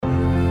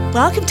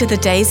Welcome to the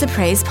Days of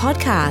Praise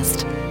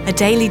podcast, a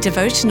daily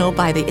devotional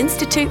by the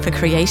Institute for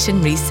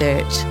Creation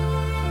Research.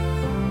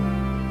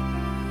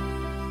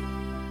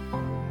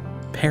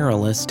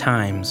 Perilous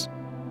Times.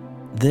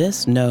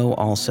 This know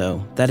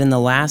also, that in the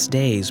last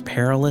days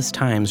perilous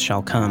times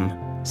shall come.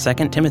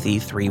 2 Timothy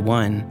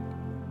 3:1.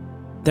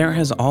 There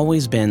has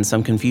always been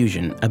some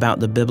confusion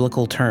about the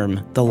biblical term,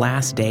 the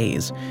last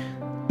days.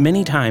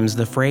 Many times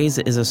the phrase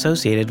is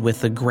associated with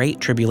the Great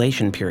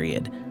Tribulation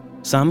period.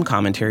 Some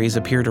commentaries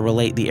appear to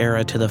relate the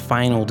era to the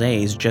final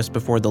days just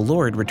before the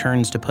Lord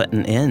returns to put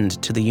an end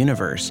to the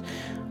universe.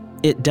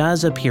 It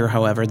does appear,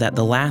 however, that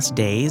the last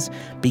days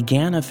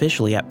began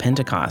officially at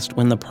Pentecost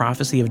when the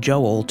prophecy of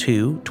Joel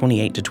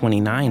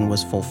 2:28-29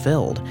 was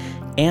fulfilled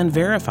and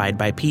verified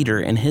by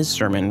Peter in his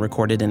sermon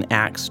recorded in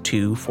Acts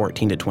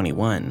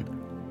 2:14-21.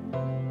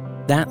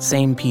 That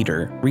same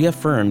Peter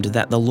reaffirmed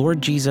that the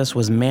Lord Jesus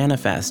was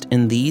manifest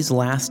in these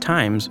last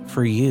times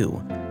for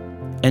you.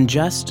 And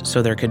just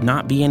so there could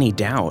not be any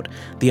doubt,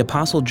 the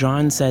Apostle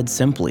John said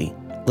simply,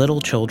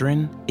 "Little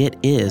children, it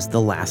is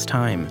the last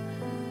time."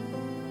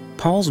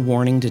 Paul's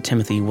warning to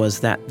Timothy was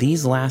that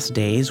these last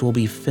days will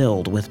be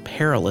filled with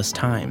perilous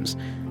times.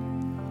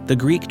 The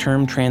Greek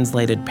term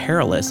translated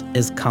perilous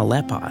is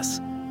kalepos.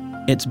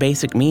 Its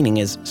basic meaning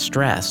is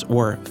stress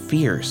or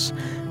fierce,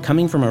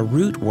 coming from a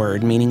root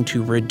word meaning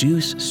to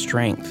reduce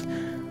strength.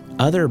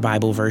 Other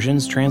Bible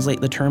versions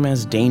translate the term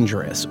as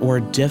dangerous or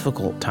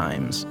difficult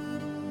times.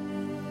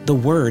 The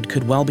word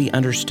could well be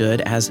understood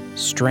as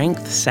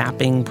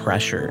strength-sapping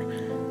pressure.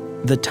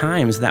 The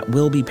times that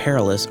will be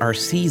perilous are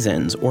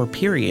seasons or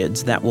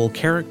periods that will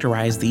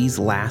characterize these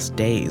last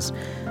days.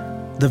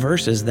 The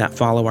verses that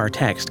follow our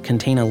text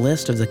contain a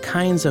list of the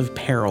kinds of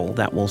peril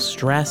that will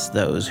stress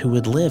those who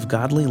would live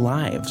godly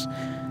lives.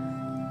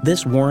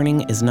 This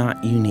warning is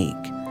not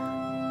unique.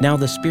 Now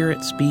the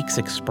Spirit speaks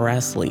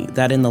expressly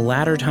that in the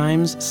latter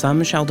times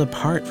some shall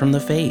depart from the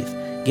faith,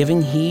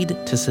 giving heed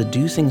to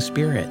seducing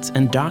spirits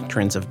and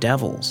doctrines of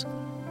devils.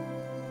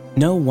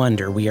 No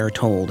wonder we are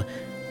told,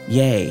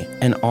 "Yea,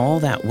 and all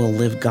that will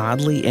live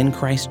godly in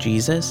Christ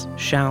Jesus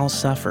shall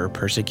suffer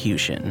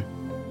persecution."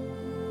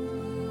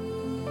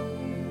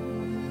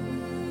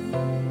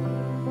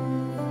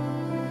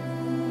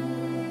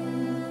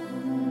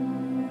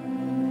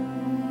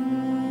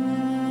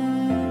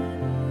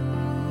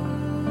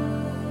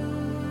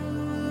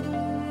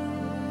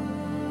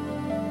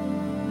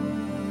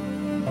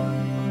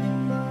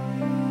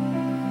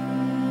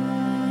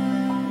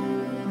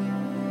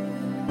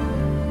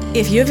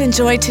 If you've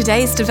enjoyed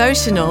today's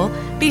devotional,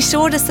 be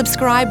sure to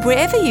subscribe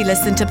wherever you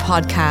listen to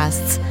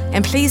podcasts,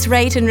 and please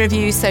rate and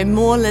review so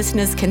more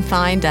listeners can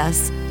find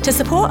us. To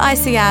support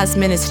ICR's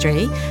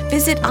ministry,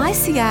 visit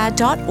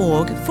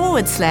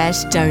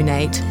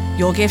icr.org/donate.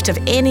 Your gift of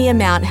any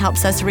amount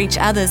helps us reach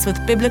others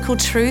with biblical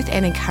truth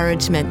and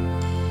encouragement.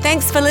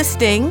 Thanks for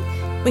listening.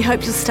 We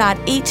hope you'll start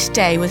each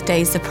day with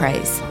Days of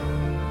Praise.